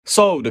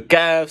So, the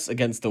Cavs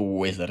against the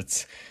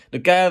Wizards. The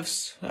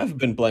Cavs have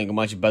been playing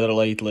much better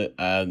lately,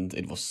 and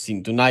it was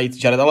seen tonight.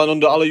 Jarrett Allen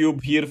on the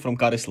alley-oop here from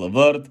Caris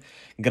LeVert.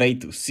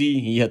 Great to see.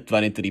 He had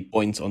 23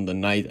 points on the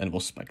night and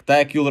was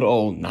spectacular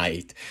all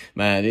night.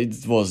 Man,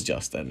 it was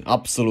just an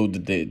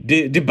absolute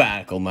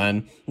debacle,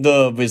 man.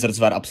 The Wizards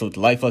were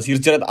absolutely lifeless. Here's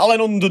Jarrett Allen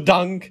on the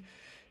dunk.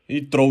 He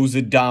throws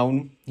it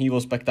down. He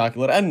was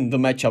spectacular, and the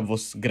matchup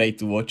was great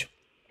to watch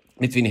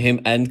between him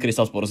and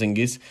Kristaps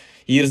Porzingis.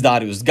 Here's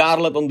Darius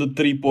Garland on the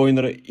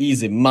three-pointer.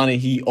 Easy money.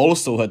 He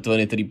also had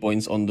 23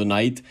 points on the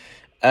night.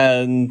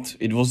 And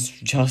it was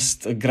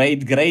just a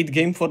great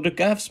game for the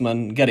Cavs,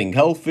 man. Getting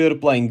healthier,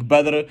 playing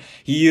better.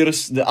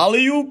 Here's the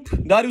alley-oop.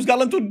 Darius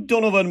Garland to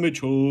Donovan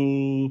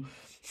Mitchell.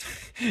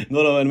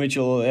 Donovan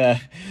Mitchell, yeah,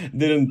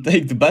 didn't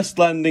take the best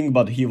landing,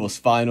 but he was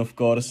fine, of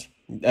course.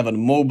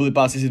 Evan Mobley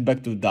passes it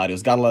back to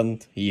Darius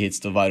Garland. He hits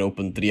the wide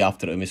open three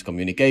after a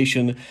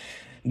miscommunication.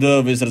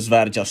 The Wizards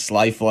were just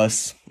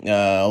lifeless,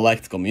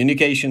 lacked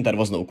communication. There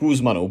was no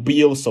Kuzma, no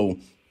Beal, so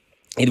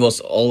it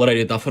was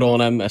already tougher on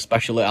them,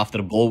 especially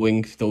after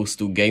blowing those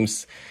two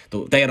games.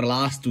 Their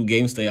last two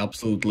games, they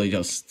absolutely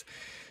just,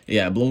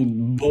 yeah,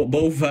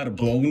 both were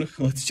blown,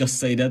 let's just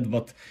say that.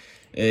 But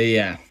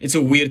yeah, it's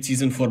a weird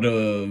season for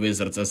the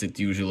Wizards, as it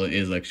usually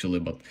is, actually.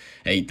 But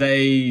hey,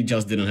 they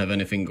just didn't have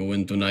anything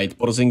going tonight.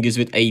 Porzingis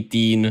with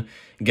 18,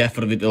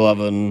 Gafford with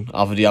 11,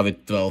 Avdia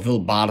with 12, Will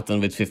Barton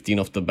with 15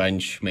 off the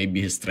bench.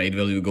 Maybe his trade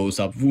value goes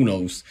up, who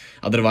knows.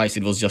 Otherwise,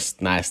 it was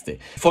just nasty.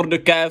 For the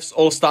Cavs,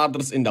 all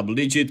starters in double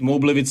digit.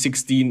 Mobley with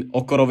 16,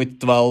 Okoro with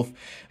 12.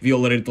 We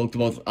already talked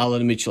about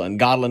Allen, Mitchell and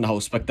Garland, how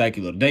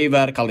spectacular they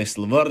were. Caris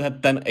LeVert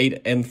had 10,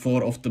 8 and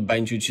 4 off the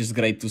bench, which is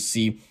great to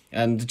see.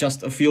 And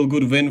just a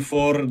feel-good win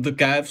for the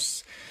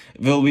Cavs.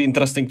 Will be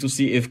interesting to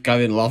see if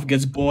Kevin Love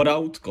gets bought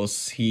out,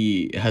 because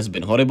he has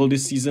been horrible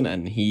this season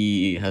and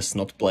he has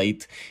not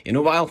played in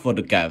a while for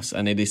the Cavs,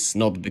 and it is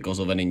not because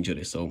of an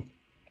injury. So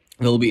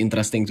will be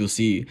interesting to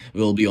see.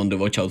 We'll be on the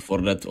watch out for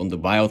that on the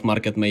buyout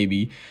market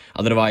maybe.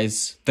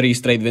 Otherwise, 3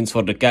 straight wins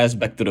for the Cavs,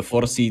 back to the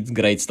 4th seed.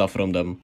 Great stuff from them.